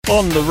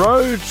On the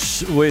road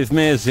with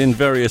mayors in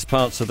various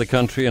parts of the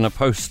country in a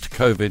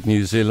post-COVID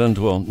New Zealand,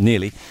 well,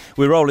 nearly.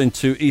 We roll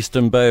into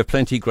Eastern Bay of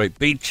Plenty, great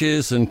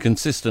beaches and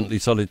consistently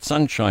solid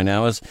sunshine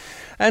hours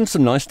and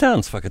some nice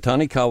towns.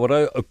 Whakatane,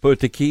 Kawaro,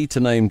 Ōpōtiki, to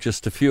name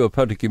just a few.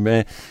 Ōpōtiki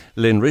Mayor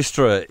Lyn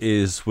Riesterer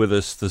is with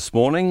us this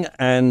morning,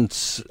 and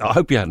I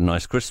hope you had a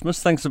nice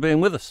Christmas. Thanks for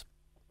being with us.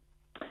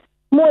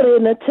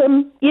 Morena,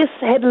 Tim. Yes,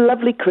 had a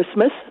lovely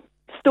Christmas.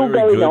 Still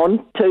Very going good.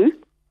 on too.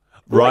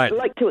 Right. I'd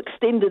like to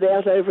extend it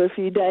out over a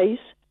few days.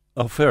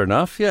 Oh, fair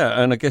enough,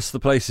 yeah. And I guess the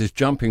place is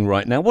jumping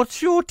right now.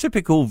 What's your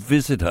typical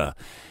visitor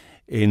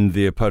in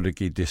the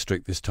Ōpōtiki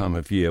district this time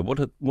of year? What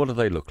do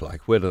they look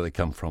like? Where do they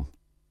come from?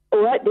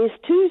 All right, there's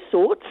two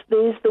sorts.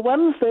 There's the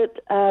ones that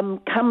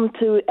come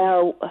to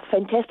our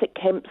fantastic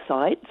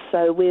campsites.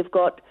 So we've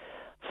got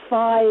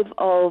 5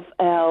 of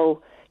our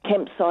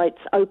campsites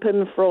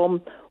open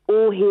from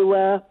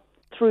Ōhewa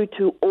through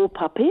to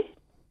Ōpape.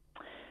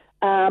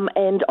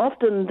 And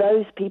often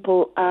those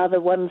people are the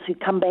ones who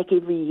come back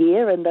every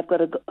year, and they've got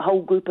a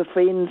whole group of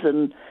friends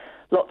and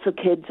lots of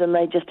kids, and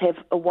they just have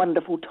a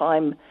wonderful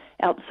time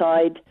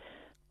outside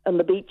on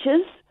the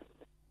beaches.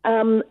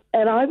 And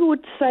I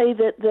would say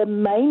that the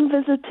main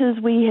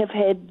visitors we have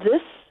had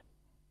this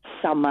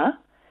summer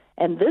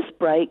and this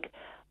break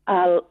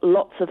are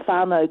lots of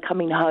whānau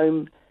coming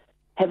home,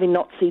 having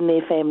not seen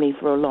their family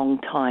for a long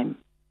time.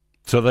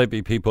 So they'd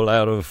be people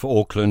out of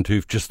Auckland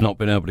who've just not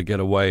been able to get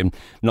away and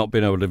not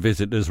been able to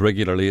visit as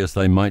regularly as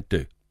they might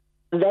do.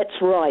 That's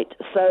right.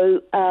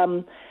 So,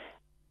 I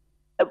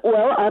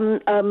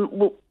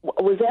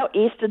was out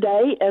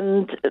yesterday,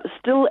 and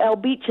still our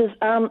beaches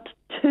aren't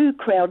too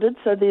crowded,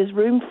 so there's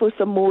room for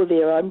some more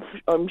there, I'm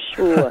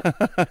sure.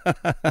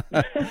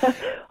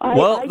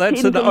 Well,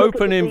 that's an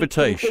open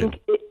invitation.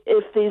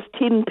 If there's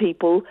 10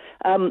 people,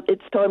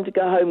 it's time to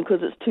go home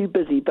because it's too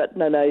busy. But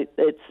no,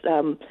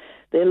 it's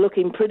they're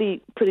looking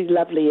pretty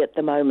lovely at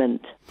the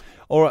moment.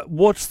 All right,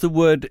 what's the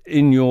word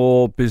in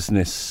your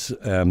business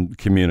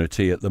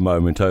community at the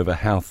moment over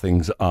how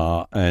things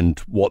are and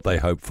what they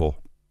hope for?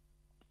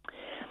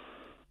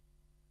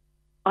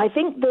 I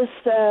think this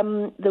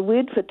the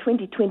word for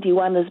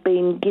 2021 has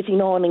been getting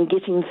on and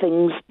getting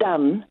things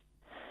done.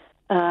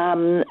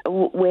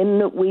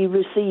 When we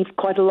received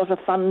quite a lot of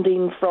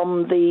funding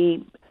from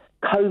the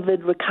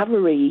COVID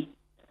recovery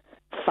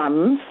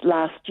funds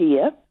last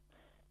year,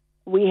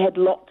 we had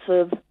lots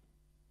of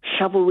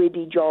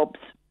shovel-ready jobs,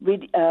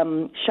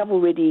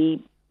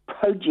 shovel-ready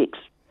projects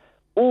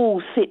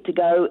all set to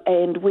go,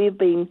 and we've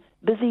been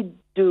busy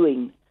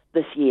doing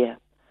this year.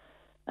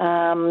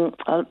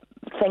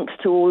 Thanks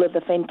to all of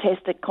the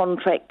fantastic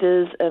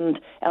contractors and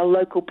our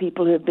local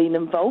people who have been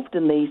involved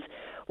in these,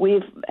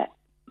 we've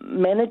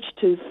managed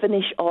to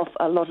finish off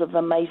a lot of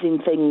amazing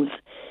things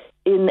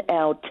in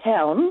our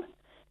town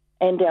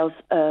and our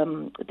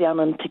down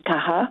in Te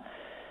Kaha.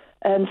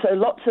 And so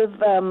lots of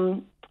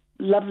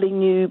lovely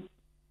new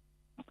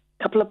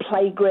couple of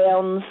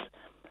playgrounds.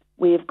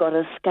 We've got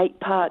a skate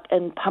park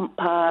and pump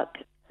park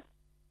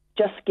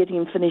just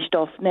getting finished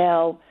off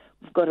now.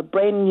 We've got a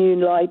brand new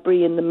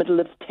library in the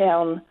middle of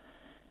town.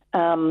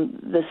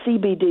 The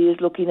CBD is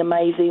looking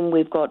amazing.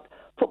 We've got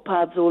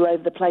footpaths all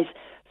over the place.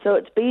 So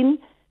it's been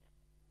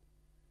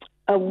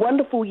a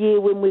wonderful year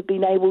when we've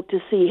been able to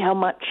see how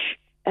much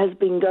has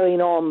been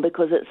going on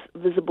because it's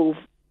visible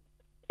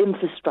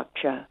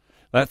infrastructure.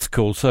 That's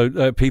cool.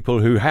 So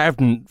people who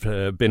haven't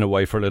been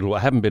away for a little while,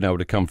 haven't been able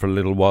to come for a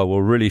little while,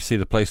 will really see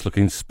the place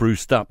looking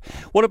spruced up.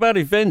 What about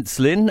events,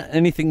 Lyn?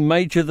 Anything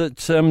major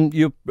that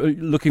you're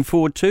looking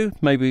forward to,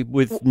 maybe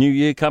with New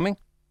Year coming?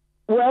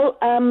 Well,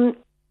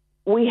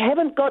 we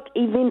haven't got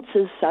events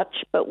as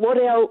such, but what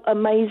our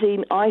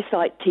amazing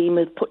eyesight team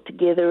has put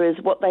together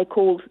is what they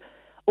call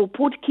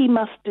Ōpōtiki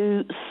Must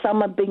Do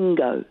Summer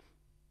Bingo.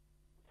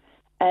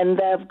 And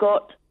they've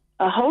got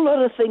a whole lot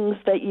of things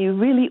that you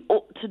really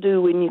ought to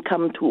do when you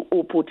come to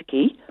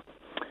Ōpōtiki.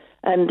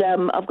 And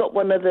I've got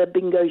one of the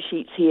bingo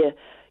sheets here.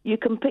 You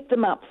can pick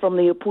them up from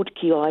the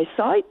Ōpōtiki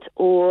eyesight,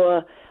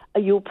 or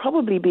you'll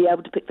probably be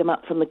able to pick them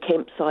up from the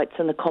campsites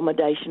and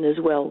accommodation as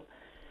well.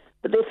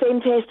 But they're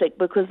fantastic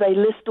because they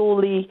list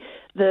all the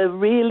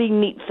really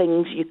neat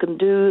things you can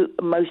do.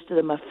 Most of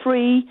them are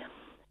free.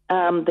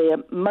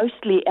 They're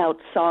mostly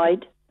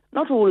outside,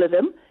 not all of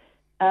them.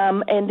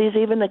 And there's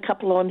even a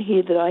couple on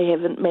here that I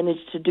haven't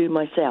managed to do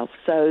myself.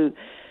 So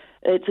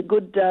it's a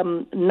good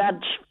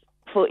nudge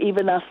for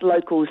even us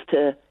locals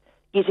to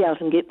get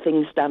out and get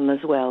things done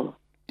as well.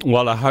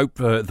 Well, I hope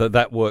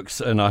that works,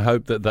 and I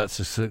hope that that's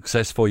a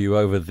success for you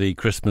over the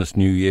Christmas,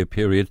 New Year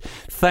period.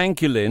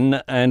 Thank you,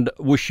 Lyn, and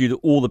wish you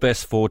all the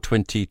best for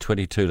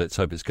 2022. Let's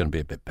hope it's going to be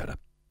a bit better.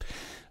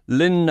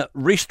 Lyn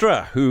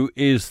Riesterer, who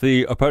is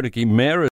the Ōpōtiki Mayor,